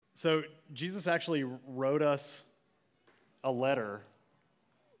So Jesus actually wrote us a letter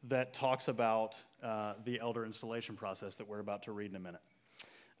that talks about the elder installation process that we're about to read in a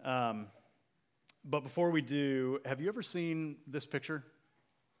minute. But before we do, have you ever seen this picture?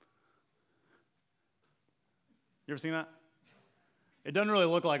 You ever seen that? It doesn't really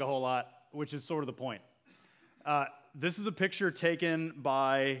look like a whole lot, which is sort of the point. This is a picture taken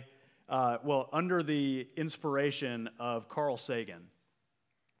by, under the inspiration of Carl Sagan.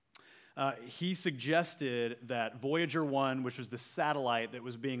 He suggested that Voyager 1, which was the satellite that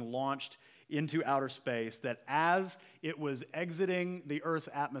was being launched into outer space, that as it was exiting the Earth's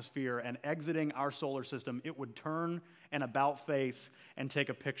atmosphere and exiting our solar system, it would turn an about face and take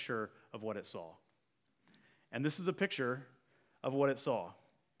a picture of what it saw. And this is a picture of what it saw.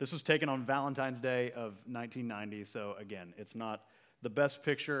 This was taken on Valentine's Day of 1990, so again, it's not the best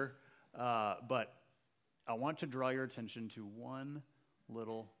picture, but I want to draw your attention to one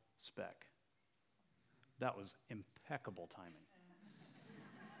little speck. That was impeccable timing.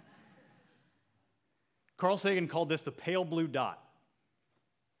 Carl Sagan called this the pale blue dot.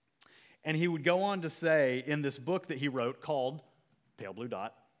 And he would go on to say in this book that he wrote called Pale Blue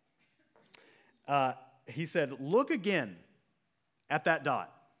Dot, he said, look again at that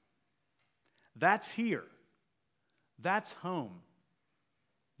dot. That's here. That's home.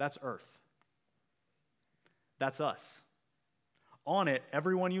 That's Earth. That's us. On it,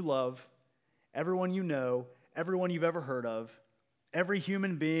 everyone you love, everyone you know, everyone you've ever heard of, every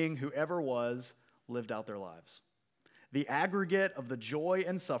human being who ever was, lived out their lives. The aggregate of the joy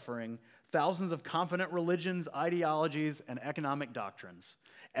and suffering, thousands of confident religions, ideologies, and economic doctrines.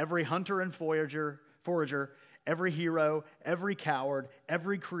 Every hunter and forager, every hero, every coward,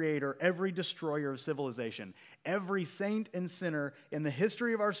 every creator, every destroyer of civilization, every saint and sinner in the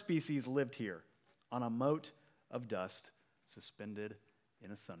history of our species lived here on a mote of dust suspended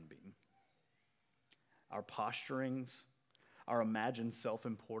in a sunbeam. Our posturings, our imagined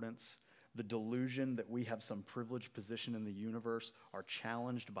self-importance, the delusion that we have some privileged position in the universe are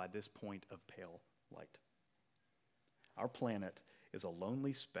challenged by this point of pale light. Our planet is a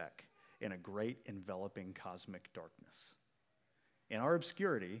lonely speck in a great enveloping cosmic darkness. In our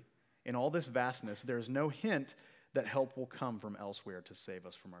obscurity, in all this vastness, there is no hint that help will come from elsewhere to save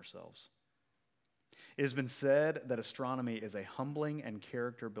us from ourselves. It has been said that astronomy is a humbling and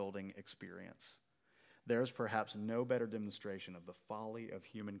character-building experience. There is perhaps no better demonstration of the folly of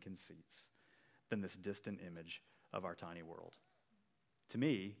human conceits than this distant image of our tiny world. To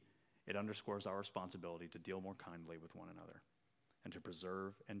me, it underscores our responsibility to deal more kindly with one another and to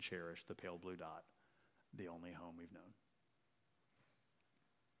preserve and cherish the pale blue dot, the only home we've known.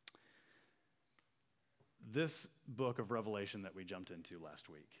 This book of Revelation that we jumped into last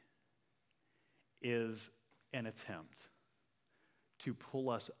week is an attempt to pull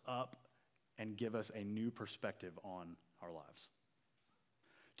us up and give us a new perspective on our lives.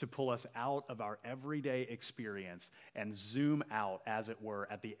 To pull us out of our everyday experience and zoom out, as it were,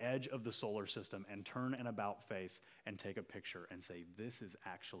 at the edge of the solar system and turn an about face and take a picture and say, this is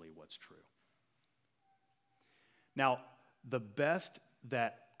actually what's true. Now, the best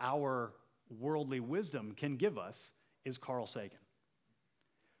that our worldly wisdom can give us is Carl Sagan.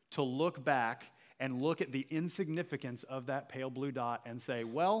 To look back and look at the insignificance of that pale blue dot and say,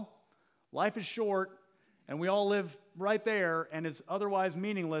 well, life is short, and we all live right there, and it's otherwise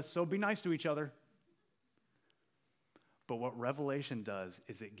meaningless, so be nice to each other. But what Revelation does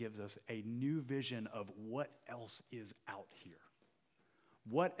is it gives us a new vision of what else is out here.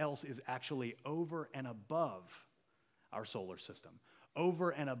 What else is actually over and above our solar system, over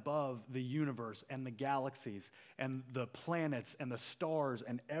and above the universe and the galaxies and the planets and the stars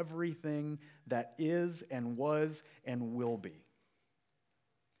and everything that is and was and will be.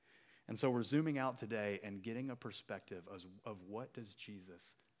 And so we're zooming out today and getting a perspective of what does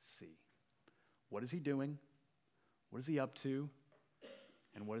Jesus see? What is he doing? What is he up to?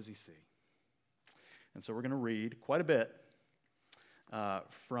 And what does he see? And so we're going to read quite a bit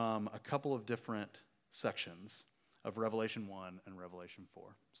from a couple of different sections of Revelation 1 and Revelation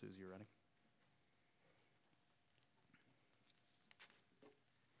 4. Susie, you ready?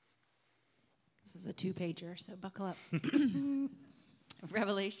 This is a 2-pager, so buckle up.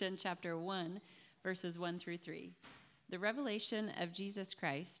 Revelation chapter 1, verses 1 through 3. The revelation of Jesus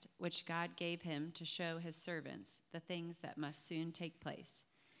Christ, which God gave him to show his servants the things that must soon take place.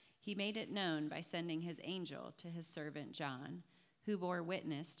 He made it known by sending his angel to his servant John, who bore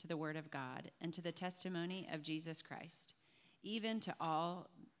witness to the word of God and to the testimony of Jesus Christ, even to all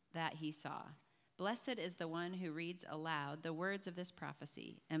that he saw. Blessed is the one who reads aloud the words of this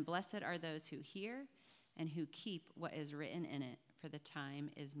prophecy, and blessed are those who hear and who keep what is written in it, for the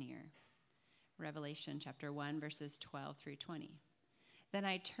time is near. Revelation chapter 1, verses 12 through 20. Then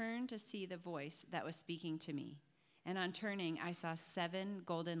I turned to see the voice that was speaking to me. And on turning, I saw 7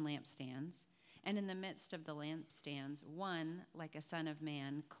 golden lampstands. And in the midst of the lampstands, one like a son of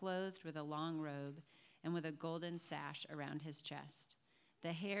man, clothed with a long robe and with a golden sash around his chest.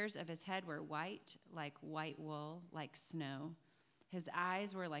 The hairs of his head were white, like white wool, like snow. His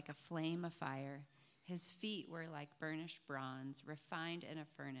eyes were like a flame of fire. His feet were like burnished bronze, refined in a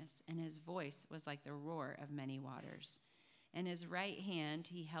furnace, and his voice was like the roar of many waters. In his right hand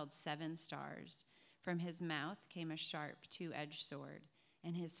he held 7 stars. From his mouth came a sharp 2-edged sword,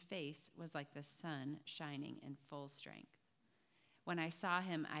 and his face was like the sun shining in full strength. When I saw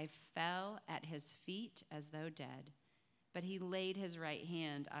him, I fell at his feet as though dead. But he laid his right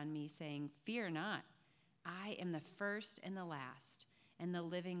hand on me, saying, "Fear not. I am the first and the last, and the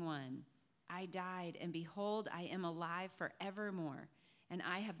living one. I died, and behold, I am alive forevermore, and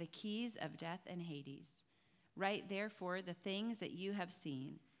I have the keys of death and Hades. Write therefore the things that you have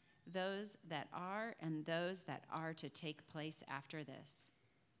seen, those that are and those that are to take place after this.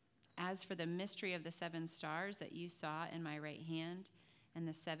 As for the mystery of the 7 stars that you saw in my right hand and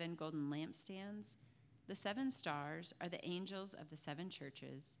the 7 golden lampstands, the 7 stars are the angels of the 7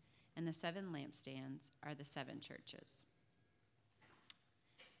 churches, and the 7 lampstands are the 7 churches."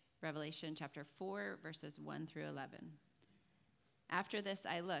 Revelation chapter 4, verses 1 through 11. After this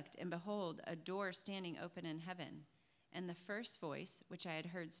I looked, and behold, a door standing open in heaven. And the first voice, which I had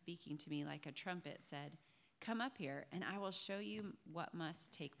heard speaking to me like a trumpet, said, "Come up here, and I will show you what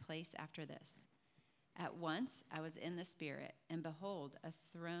must take place after this." At once I was in the Spirit, and behold, a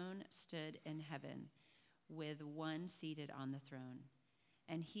throne stood in heaven, with one seated on the throne.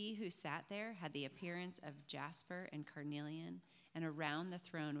 And he who sat there had the appearance of jasper and carnelian, and around the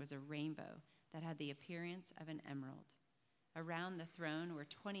throne was a rainbow that had the appearance of an emerald. Around the throne were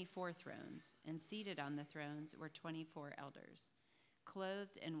 24 thrones, and seated on the thrones were 24 elders,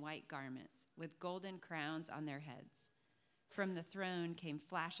 clothed in white garments, with golden crowns on their heads. From the throne came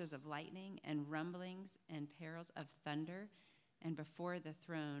flashes of lightning and rumblings and peals of thunder, and before the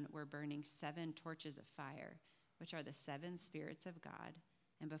throne were burning 7 torches of fire, which are the 7 spirits of God.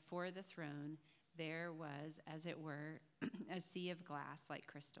 And before the throne there was, as it were, a sea of glass like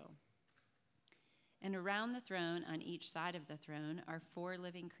crystal. And around the throne, on each side of the throne, are 4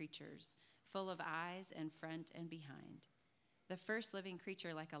 living creatures, full of eyes in front and behind. The first living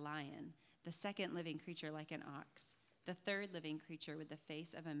creature like a lion, the second living creature like an ox, the third living creature with the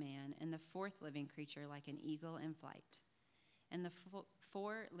face of a man, and the fourth living creature like an eagle in flight. And the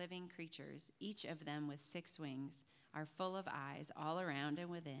 4 living creatures, each of them with 6 wings, are full of eyes all around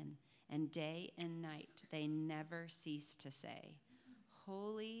and within, and day and night they never cease to say,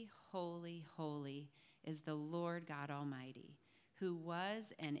 "Holy, holy, holy is the Lord God Almighty, who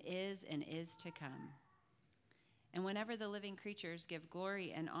was and is to come." And whenever the living creatures give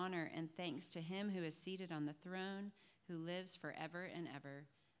glory and honor and thanks to him who is seated on the throne, who lives forever and ever,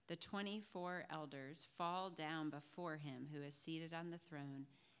 the 24 elders fall down before him who is seated on the throne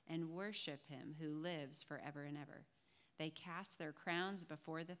and worship him who lives forever and ever. They cast their crowns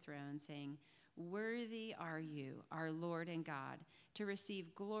before the throne, saying, "Worthy are you, our Lord and God, to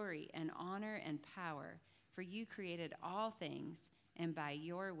receive glory and honor and power, for you created all things, and by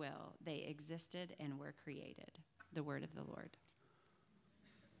your will they existed and were created." The word of the Lord.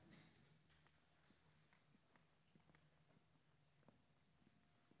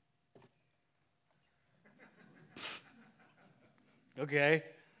 Okay.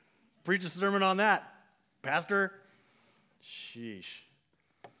 Preach a sermon on that, Pastor. Sheesh.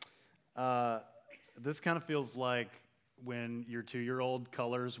 This kind of feels like when your 2-year-old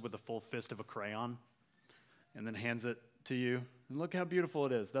colors with a full fist of a crayon and then hands it to you. And look how beautiful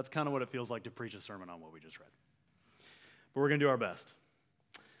it is. That's kind of what it feels like to preach a sermon on what we just read. But we're going to do our best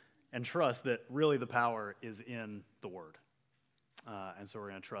and trust that really the power is in the Word. And so we're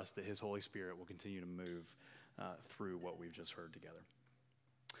going to trust that His Holy Spirit will continue to move through what we've just heard together.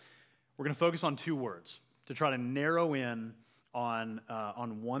 We're going to focus on 2 words to try to narrow in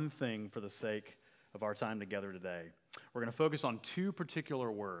on one thing for the sake of our time together today. We're going to focus on 2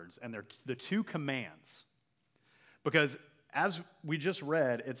 particular words, and they're the 2 commands. Because as we just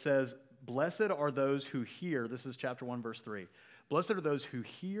read, it says, "Blessed are those who hear," this is chapter 1, verse 3. "Blessed are those who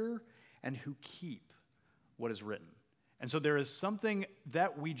hear and who keep what is written." And so there is something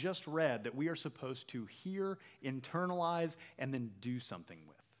that we just read that we are supposed to hear, internalize, and then do something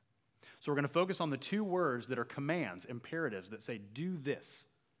with. So we're going to focus on the 2 words that are commands, imperatives, that say, do this,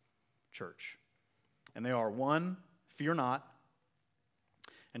 church. And they are 1, fear not,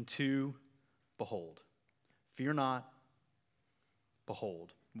 and 2, behold. Fear not,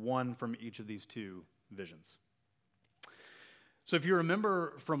 behold. One from each of these two visions. So if you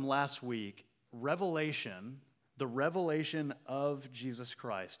remember from last week, Revelation, the revelation of Jesus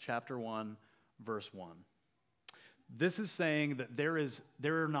Christ, chapter 1, verse 1. This is saying that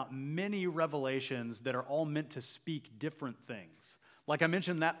there are not many revelations that are all meant to speak different things. Like I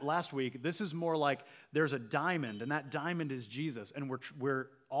mentioned that last week, this is more like there's a diamond, and that diamond is Jesus. And we're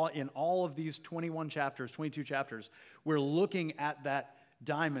all in all of these 22 chapters, we're looking at that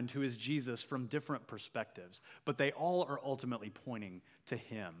diamond who is Jesus from different perspectives. But they all are ultimately pointing to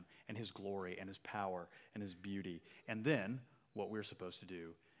him and his glory and his power and his beauty. And then what we're supposed to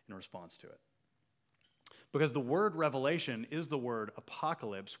do in response to it. Because the word revelation is the word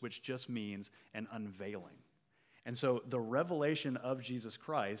apocalypse, which just means an unveiling. And so the revelation of Jesus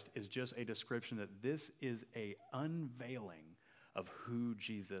Christ is just a description that this is an unveiling of who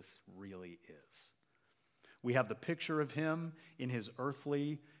Jesus really is. We have the picture of him in his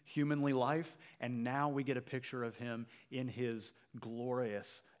earthly, humanly life, and now we get a picture of him in his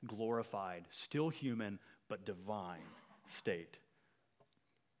glorious, glorified, still human, but divine state.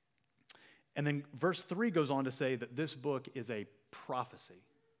 And then verse 3 goes on to say that this book is a prophecy.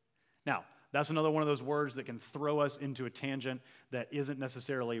 Now, that's another one of those words that can throw us into a tangent that isn't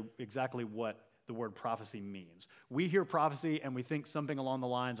necessarily exactly what the word prophecy means. We hear prophecy and we think something along the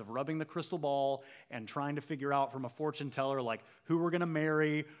lines of rubbing the crystal ball and trying to figure out from a fortune teller like who we're going to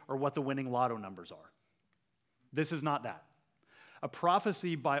marry or what the winning lotto numbers are. This is not that. A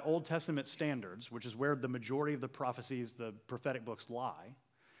prophecy by Old Testament standards, which is where the majority of the prophecies, the prophetic books lie,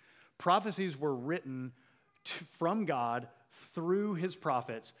 prophecies were written from God through his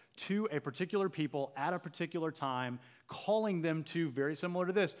prophets to a particular people at a particular time, calling them to, very similar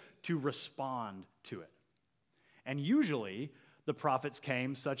to this, to respond to it. And usually the prophets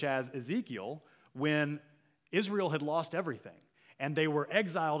came, such as Ezekiel, when Israel had lost everything and they were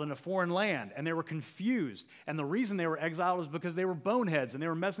exiled in a foreign land and they were confused. And the reason they were exiled was because they were boneheads and they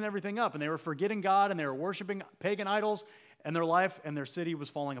were messing everything up and they were forgetting God and they were worshiping pagan idols and their life and their city was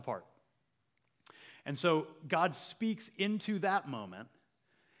falling apart. And so God speaks into that moment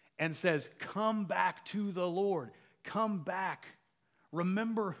and says, come back to the Lord. Come back.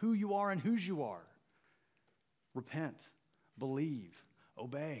 Remember who you are and whose you are. Repent, believe,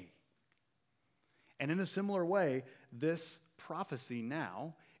 obey. And in a similar way, this prophecy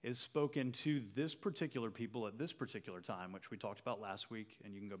now is spoken to this particular people at this particular time, which we talked about last week,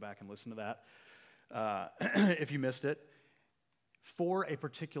 and you can go back and listen to that if you missed it, for a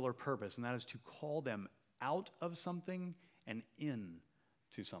particular purpose, and that is to call them out of something and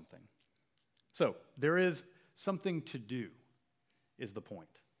into something. So there is something to do, is the point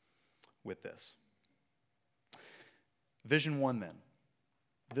with this. Vision 1 then.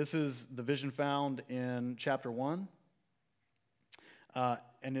 This is the vision found in chapter 1.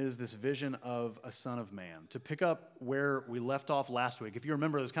 And it is this vision of a son of man. To pick up where we left off last week, if you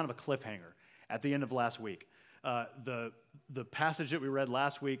remember, there's kind of a cliffhanger at the end of last week. The passage that we read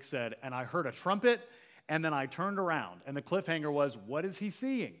last week said, and I heard a trumpet, and then I turned around. And the cliffhanger was, what is he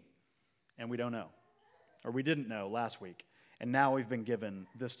seeing? And we don't know. Or we didn't know last week. And now we've been given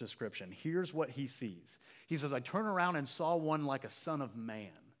this description. Here's what he sees. He says, I turned around and saw one like a son of man.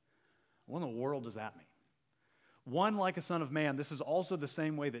 What in the world does that mean? One like a son of man. This is also the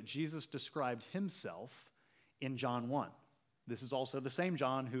same way that Jesus described himself in John 1. This is also the same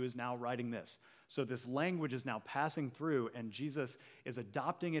John who is now writing this. So this language is now passing through, and Jesus is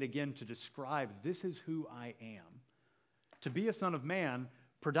adopting it again to describe, this is who I am. To be a son of man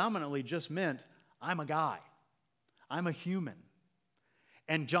predominantly just meant, I'm a guy. I'm a human.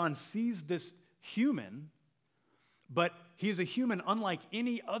 And John sees this human, but he is a human unlike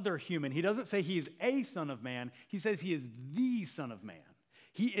any other human. He doesn't say he is a son of man. He says he is the son of man.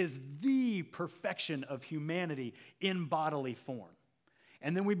 He is the perfection of humanity in bodily form.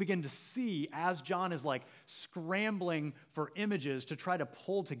 And then we begin to see, as John is like scrambling for images to try to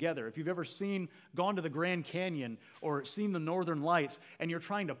pull together. If you've ever gone to the Grand Canyon or seen the Northern Lights, and you're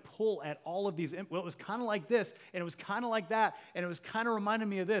trying to pull at all of these, well, it was kind of like this, and it was kind of like that, and it was kind of reminding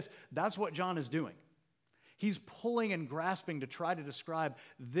me of this. That's what John is doing. He's pulling and grasping to try to describe,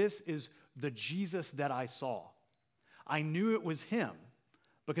 this is the Jesus that I saw. I knew it was him,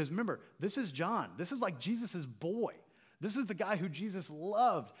 because remember, this is John. This is like Jesus' boy. This is the guy who Jesus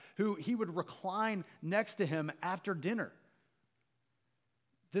loved, who he would recline next to him after dinner.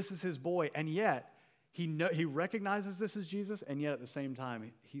 This is his boy, and yet he recognizes this as Jesus, and yet at the same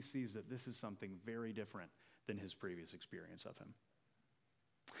time, he sees that this is something very different than his previous experience of him.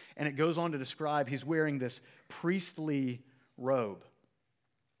 And it goes on to describe he's wearing this priestly robe.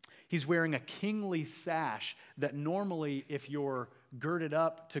 He's wearing a kingly sash that normally, if you're girded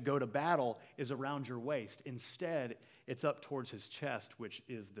up to go to battle is around your waist. Instead, it's up towards his chest, which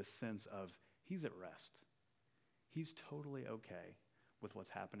is the sense of he's at rest. He's totally okay with what's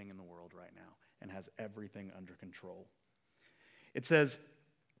happening in the world right now and has everything under control. It says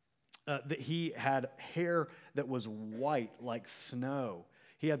that he had hair that was white like snow.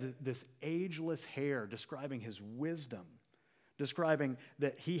 He had this ageless hair, describing his wisdom, describing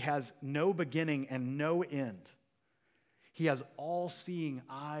that he has no beginning and no end. He has all-seeing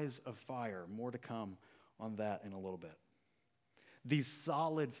eyes of fire. More to come on that in a little bit. These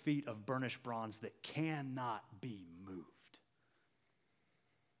solid feet of burnished bronze that cannot be moved.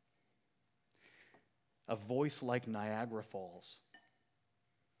 A voice like Niagara Falls.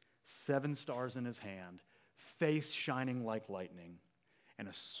 7 stars in his hand, face shining like lightning, and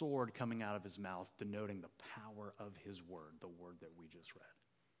a sword coming out of his mouth, denoting the power of his word, the word that we just read.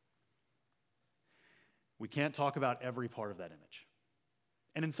 We can't talk about every part of that image.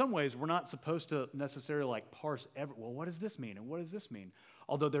 And in some ways, we're not supposed to necessarily parse well, what does this mean? And what does this mean?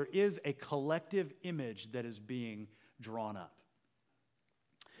 Although there is a collective image that is being drawn up.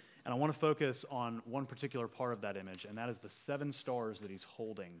 And I want to focus on one particular part of that image, and that is the 7 stars that he's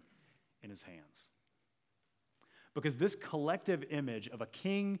holding in his hands. Because this collective image of a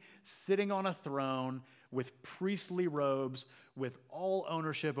king sitting on a throne with priestly robes, with all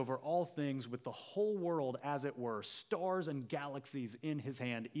ownership over all things, with the whole world, as it were, stars and galaxies in his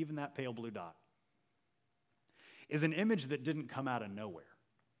hand, even that pale blue dot, is an image that didn't come out of nowhere.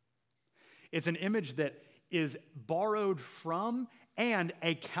 It's an image that is borrowed from and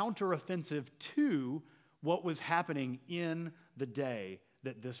a counteroffensive to what was happening in the day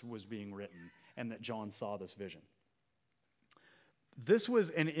that this was being written and that John saw this vision. This was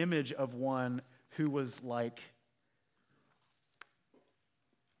an image of one who was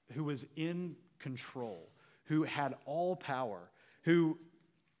in control, who had all power, who,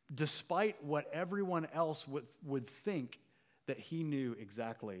 despite what everyone else would think, that he knew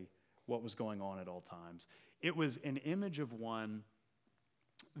exactly what was going on at all times. It was an image of one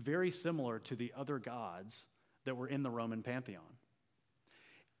very similar to the other gods that were in the Roman pantheon.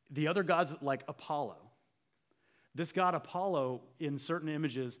 The other gods like Apollo. This god Apollo, in certain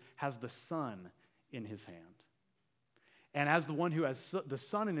images, has the sun in his hand. And as the one who has the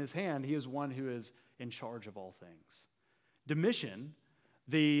sun in his hand, he is one who is in charge of all things. Domitian,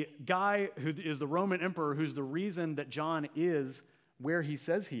 the guy who is the Roman emperor, who's the reason that John is where he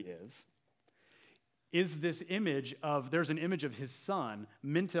says he is this image of, there's an image of his son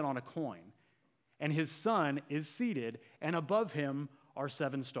minted on a coin. And his son is seated, and above him are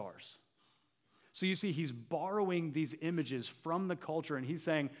 7 stars. So you see, he's borrowing these images from the culture, and he's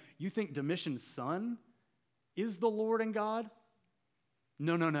saying, you think Domitian's son is the Lord and God?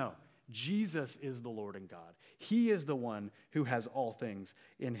 No. Jesus is the Lord and God. He is the one who has all things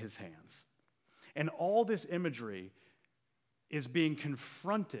in his hands. And all this imagery is being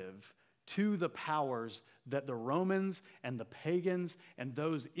confrontive to the powers that the Romans and the pagans and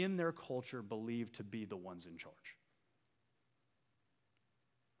those in their culture believed to be the ones in charge.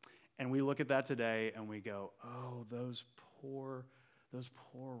 And we look at that today and we go, oh, those poor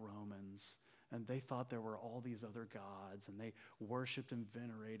Romans. And they thought there were all these other gods, and they worshiped and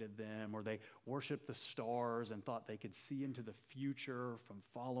venerated them, or they worshiped the stars and thought they could see into the future from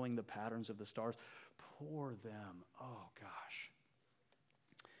following the patterns of the stars. Poor them. Oh, gosh.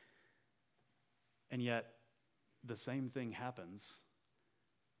 And yet, the same thing happens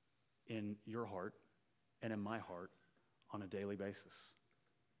in your heart and in my heart on a daily basis.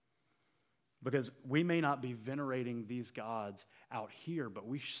 Because we may not be venerating these gods out here, but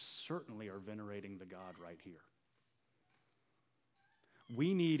we certainly are venerating the God right here.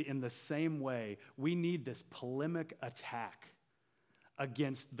 We need, in the same way, we need this polemic attack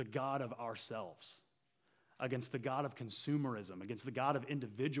against the God of ourselves, against the God of consumerism, against the God of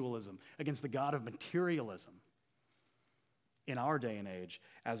individualism, against the God of materialism in our day and age,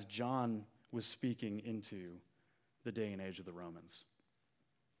 as John was speaking into the day and age of the Romans.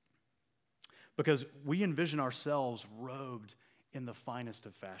 Because we envision ourselves robed in the finest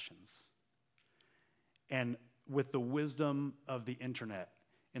of fashions and with the wisdom of the internet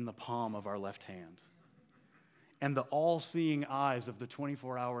in the palm of our left hand and the all-seeing eyes of the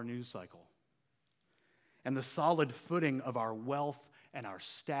 24-hour news cycle and the solid footing of our wealth and our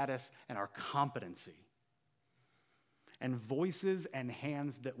status and our competency and voices and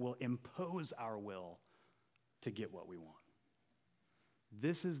hands that will impose our will to get what we want.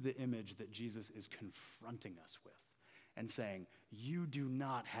 This is the image that Jesus is confronting us with and saying, you do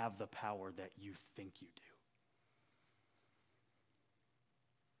not have the power that you think you do.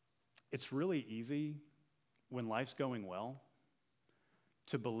 It's really easy when life's going well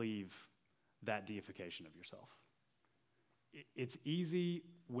to believe that deification of yourself. It's easy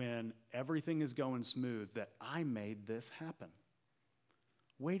when everything is going smooth that I made this happen.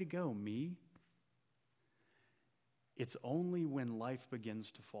 Way to go, me. It's only when life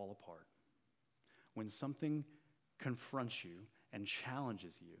begins to fall apart, when something confronts you and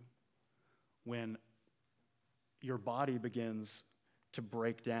challenges you, when your body begins to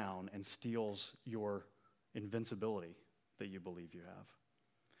break down and steals your invincibility that you believe you have,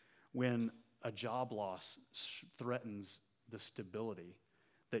 when a job loss threatens the stability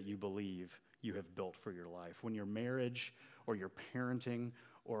that you believe you have built for your life, when your marriage or your parenting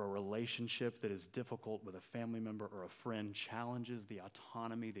or a relationship that is difficult with a family member or a friend challenges the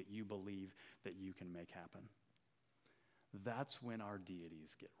autonomy that you believe that you can make happen. That's when our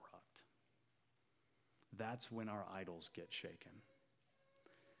deities get rocked. That's when our idols get shaken.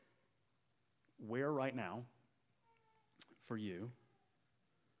 Where right now, for you,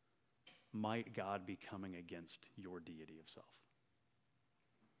 might God be coming against your deity of self?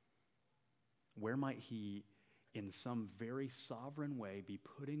 Where might he, in some very sovereign way, be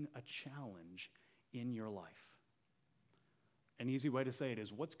putting a challenge in your life? An easy way to say it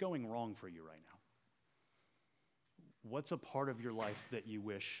is, what's going wrong for you right now? What's a part of your life that you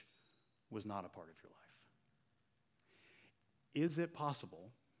wish was not a part of your life? Is it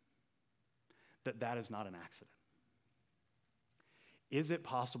possible that that is not an accident? Is it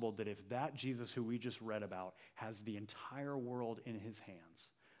possible that if that Jesus who we just read about has the entire world in his hands,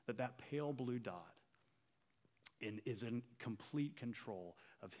 that that pale blue dot is in complete control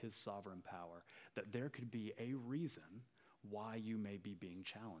of his sovereign power, that there could be a reason why you may be being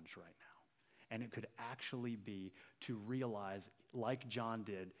challenged right now? And it could actually be to realize, like John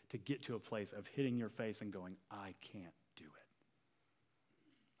did, to get to a place of hitting your face and going, I can't do it.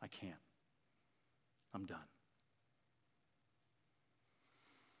 I can't. I'm done.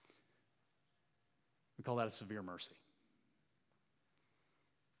 We call that a severe mercy.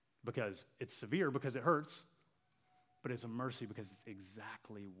 Because it's severe because it hurts, but it's a mercy because it's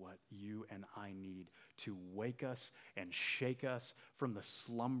exactly what you and I need to wake us and shake us from the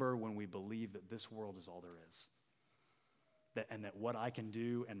slumber when we believe that this world is all there is. And that what I can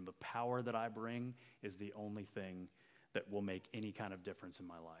do and the power that I bring is the only thing that will make any kind of difference in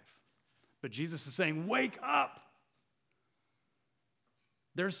my life. But Jesus is saying, wake up!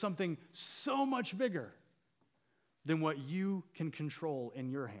 There's something so much bigger than what you can control in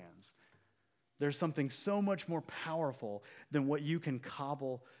your hands. There's something so much more powerful than what you can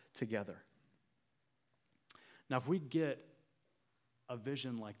cobble together. Now, if we get a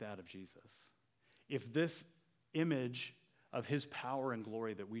vision like that of Jesus, if this image of his power and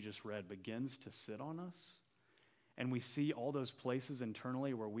glory that we just read begins to sit on us, and we see all those places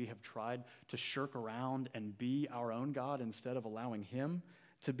internally where we have tried to shirk around and be our own God instead of allowing him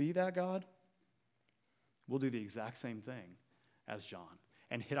to be that God, we'll do the exact same thing as John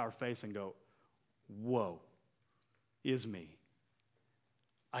and hit our face and go, whoa, is me.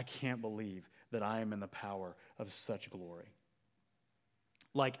 I can't believe that I am in the power of such glory.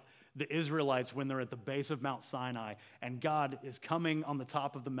 Like the Israelites when they're at the base of Mount Sinai and God is coming on the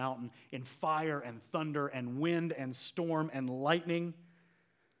top of the mountain in fire and thunder and wind and storm and lightning.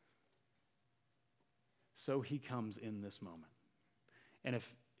 So he comes in this moment. And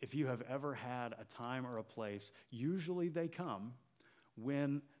if you have ever had a time or a place, usually they come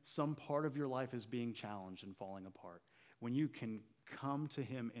when some part of your life is being challenged and falling apart. When you can come to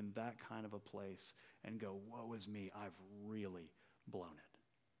him in that kind of a place and go, woe is me, I've really blown it.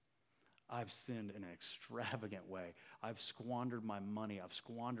 I've sinned in an extravagant way. I've squandered my money. I've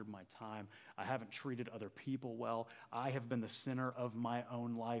squandered my time. I haven't treated other people well. I have been the center of my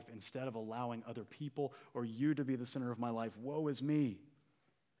own life instead of allowing other people or you to be the center of my life. Woe is me.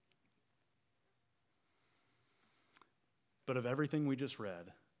 But of everything we just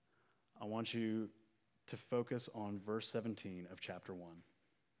read, I want you to focus on verse 17 of chapter 1.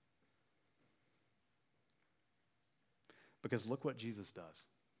 Because look what Jesus does.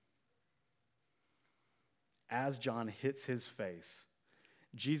 As John hits his face,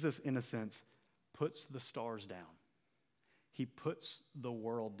 Jesus, in a sense, puts the stars down. He puts the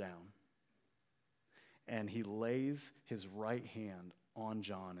world down. And he lays his right hand on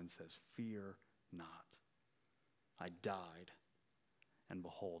John and says, fear not. I died, and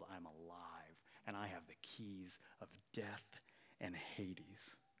behold, I'm alive, and I have the keys of death and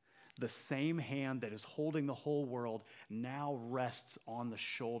Hades. The same hand that is holding the whole world now rests on the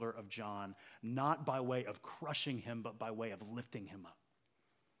shoulder of John, not by way of crushing him, but by way of lifting him up.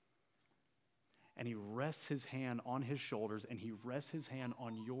 And he rests his hand on his shoulders, and he rests his hand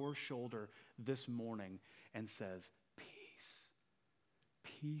on your shoulder this morning and says, peace,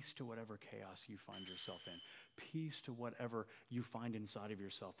 peace to whatever chaos you find yourself in. Peace to whatever you find inside of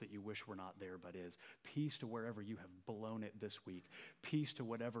yourself that you wish were not there but is. Peace to wherever you have blown it this week. Peace to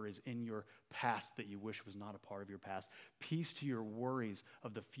whatever is in your past that you wish was not a part of your past. Peace to your worries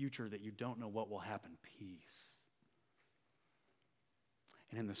of the future that you don't know what will happen. Peace.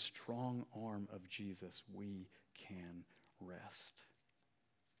 And in the strong arm of Jesus, we can rest.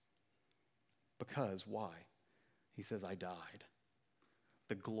 Because, why? He says, I died.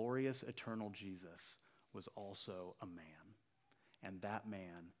 The glorious, eternal Jesus was also a man, and that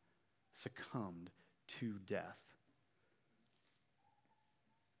man succumbed to death.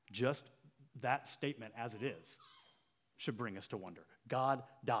 Just that statement as it is should bring us to wonder. God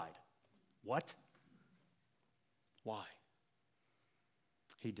died. What? Why?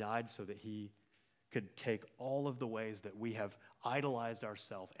 He died so that he could take all of the ways that we have idolized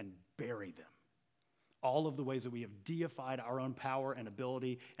ourselves and bury them. All of the ways that we have deified our own power and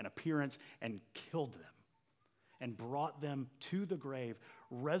ability and appearance and killed them and brought them to the grave,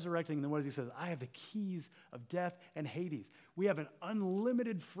 resurrecting them. What does he say? I have the keys of death and Hades. We have an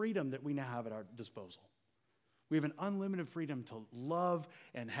unlimited freedom that we now have at our disposal. We have an unlimited freedom to love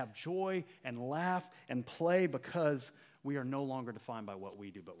and have joy and laugh and play because we are no longer defined by what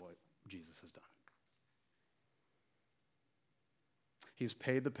we do, but what Jesus has done. He's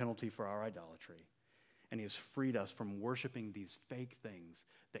paid the penalty for our idolatry, and he has freed us from worshiping these fake things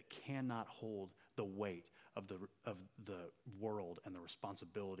that cannot hold the weight of the world and the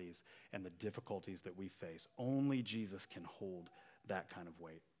responsibilities and the difficulties that we face. Only Jesus can hold that kind of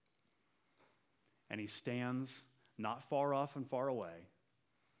weight. And he stands not far off and far away,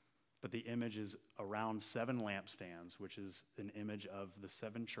 but the image is around 7 lampstands, which is an image of the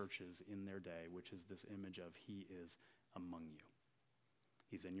 7 churches in their day, which is this image of he is among you.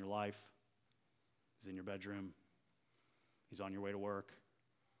 He's in your life. He's in your bedroom. He's on your way to work.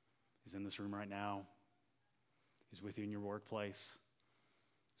 He's in this room right now. He's with you in your workplace.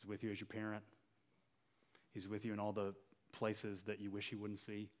 He's with you as your parent. He's with you in all the places that you wish he wouldn't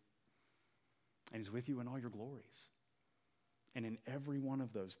see. And he's with you in all your glories. And in every one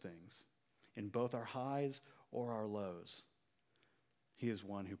of those things, in both our highs or our lows, he is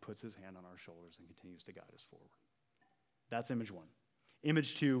one who puts his hand on our shoulders and continues to guide us forward. That's image 1.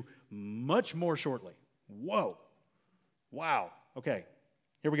 Image 2, much more shortly. Whoa. Wow. Okay,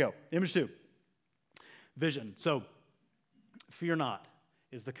 here we go. Image 2. Vision. So, fear not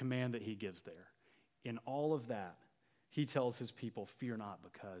is the command that he gives there. In all of that, he tells his people, fear not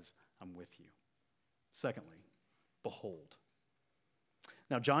because I'm with you. Secondly, behold.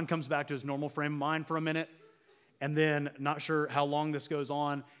 Now, John comes back to his normal frame of mind for a minute, and then, not sure how long this goes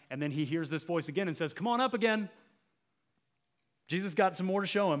on, and then he hears this voice again and says, come on up again. Jesus got some more to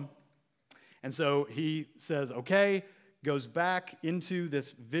show him. And so he says, okay, goes back into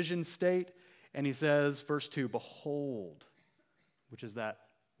this vision state, and he says, verse 2, behold, which is that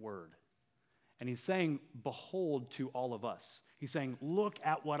word. And he's saying, behold to all of us. He's saying, look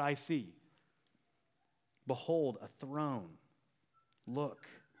at what I see. Behold, a throne. Look.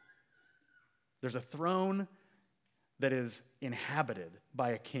 There's a throne that is inhabited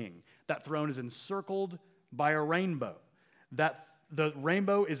by a king. That throne is encircled by a rainbow. The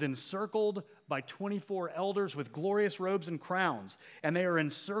rainbow is encircled by 24 elders with glorious robes and crowns, and they are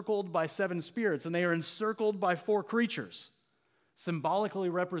encircled by 7 spirits, and they are encircled by 4 creatures, symbolically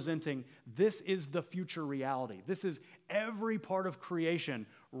representing this is the future reality. This is every part of creation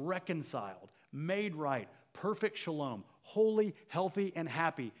reconciled, made right, perfect shalom, holy, healthy, and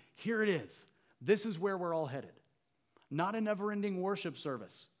happy. Here it is. This is where we're all headed. Not a never-ending worship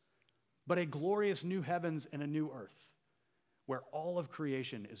service, but a glorious new heavens and a new earth, where all of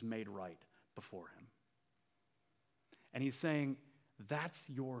creation is made right before him. And he's saying, that's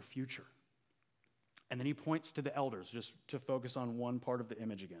your future. And then he points to the elders, just to focus on one part of the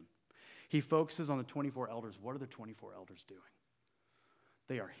image again. He focuses on the 24 elders. What are the 24 elders doing?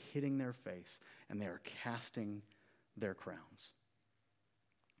 They are hitting their face, and they are casting their crowns.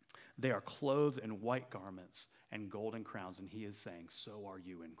 They are clothed in white garments and golden crowns, and he is saying, so are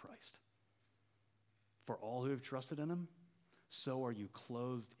you in Christ. For all who have trusted in him, so are you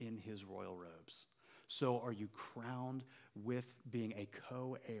clothed in his royal robes. So are you crowned with being a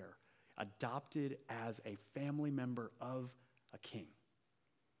co-heir, adopted as a family member of a king,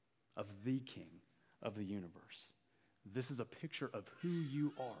 of the king of the universe. This is a picture of who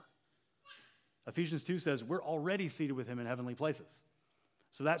you are. Ephesians 2 says we're already seated with him in heavenly places.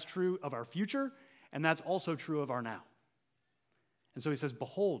 So that's true of our future, and that's also true of our now. And so he says,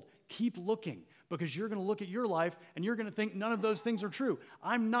 behold, keep looking, because you're going to look at your life and you're going to think none of those things are true.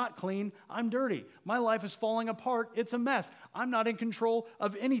 I'm not clean. I'm dirty. My life is falling apart. It's a mess. I'm not in control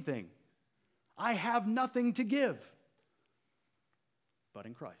of anything. I have nothing to give. But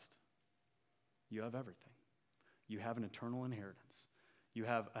in Christ, you have everything. You have an eternal inheritance. You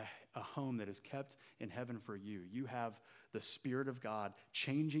have a home that is kept in heaven for you. You have the Spirit of God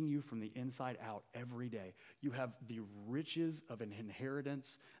changing you from the inside out every day. You have the riches of an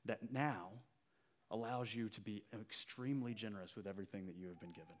inheritance that now allows you to be extremely generous with everything that you have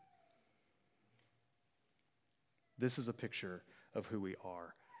been given. This is a picture of who we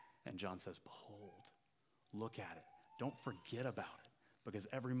are. And John says, behold, look at it. Don't forget about it, because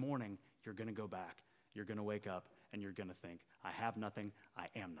every morning you're going to go back. You're going to wake up and you're going to think, I have nothing, I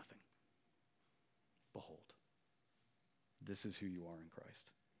am nothing. Behold, this is who you are in Christ.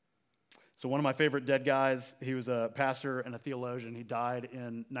 So one of my favorite dead guys, he was a pastor and a theologian. He died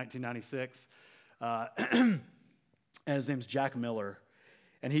in 1996. And his name's Jack Miller.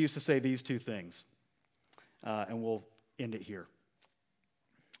 And he used to say these two things. And we'll end it here.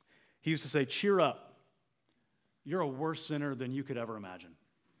 He used to say, cheer up. You're a worse sinner than you could ever imagine.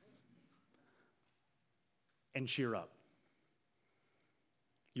 And cheer up.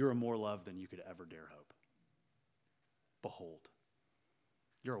 You're a more loved than you could ever dare hope. Behold,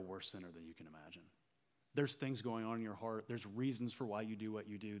 you're a worse sinner than you can imagine. There's things going on in your heart. There's reasons for why you do what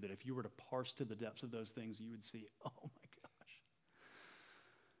you do that if you were to parse to the depths of those things, you would see, oh my gosh.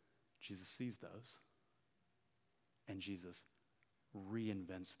 Jesus sees those. And Jesus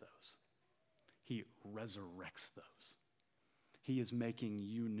reinvents those. He resurrects those. He is making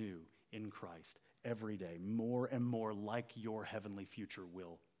you new in Christ every day, more and more like your heavenly future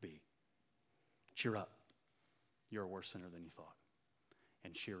will be. Cheer up. You're a worse sinner than you thought.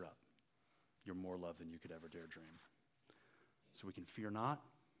 And cheer up. You're more loved than you could ever dare dream. So we can fear not,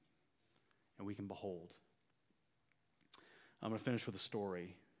 and we can behold. I'm going to finish with a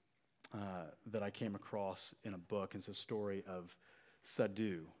story that I came across in a book. It's a story of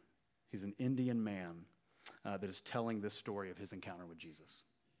Sadhu. He's an Indian man that is telling this story of his encounter with Jesus.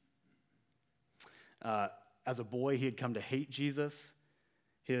 As a boy, he had come to hate Jesus.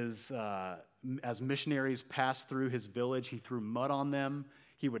 As missionaries passed through his village, he threw mud on them.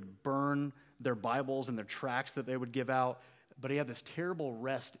 He would burn their Bibles and their tracts that they would give out. But he had this terrible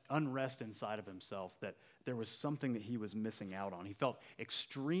unrest inside of himself that there was something that he was missing out on. He felt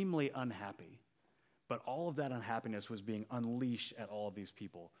extremely unhappy. But all of that unhappiness was being unleashed at all of these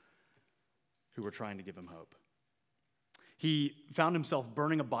people who were trying to give him hope. He found himself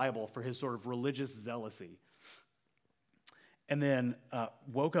burning a Bible for his sort of religious zealousy. And then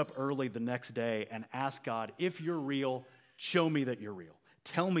woke up early the next day and asked God, if you're real, show me that you're real.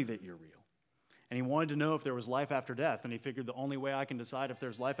 Tell me that you're real. And he wanted to know if there was life after death. And he figured the only way I can decide if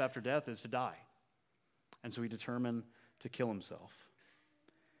there's life after death is to die. And so he determined to kill himself.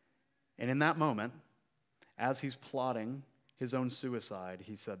 And in that moment, as he's plotting his own suicide,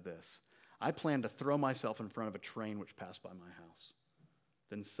 he said this, I planned to throw myself in front of a train which passed by my house.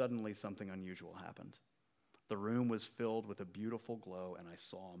 Then suddenly something unusual happened. The room was filled with a beautiful glow, and I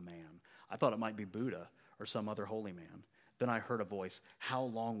saw a man. I thought it might be Buddha or some other holy man. Then I heard a voice, how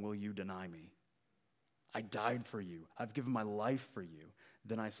long will you deny me? I died for you. I've given my life for you.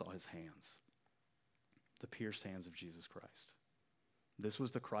 Then I saw his hands, the pierced hands of Jesus Christ. This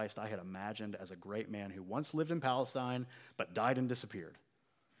was the Christ I had imagined as a great man who once lived in Palestine, but died and disappeared.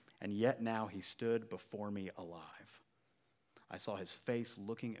 And yet now he stood before me alive. I saw his face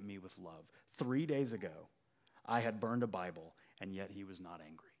looking at me with love. 3 days ago, I had burned a Bible, and yet he was not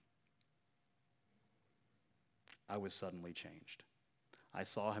angry. I was suddenly changed. I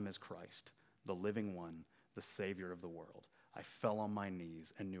saw him as Christ, the living one, the Savior of the world. I fell on my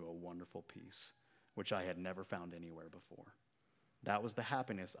knees and knew a wonderful peace, which I had never found anywhere before. That was the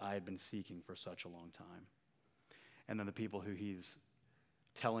happiness I had been seeking for such a long time. And then the people who he's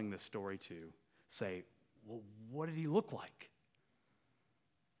telling this story to say, well, what did he look like?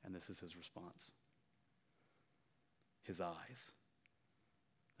 And this is his response. His eyes,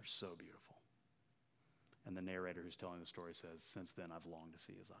 they're so beautiful. And the narrator who's telling the story says, since then I've longed to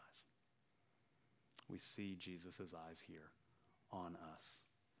see his eyes. We see Jesus' eyes here on us,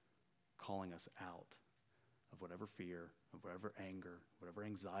 calling us out of whatever fear, of whatever anger, whatever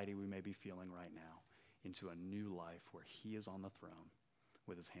anxiety we may be feeling right now, into a new life where he is on the throne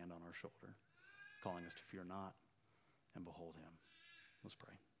with his hand on our shoulder, calling us to fear not and behold him. Let's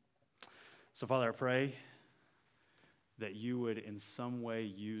pray. So, Father, I pray that you would in some way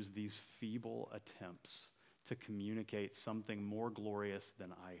use these feeble attempts to communicate something more glorious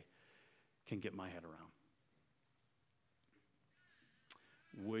than I can get my head around.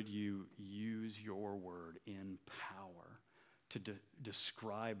 would you use your word in power to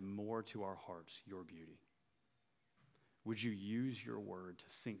describe more to our hearts your beauty? Would you use your word to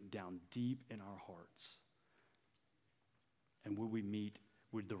sink down deep in our hearts? And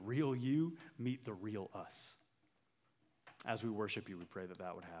would the real you meet the real us? As we worship you, we pray that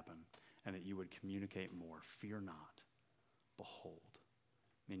that would happen and that you would communicate more. Fear not. Behold.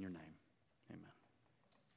 In your name.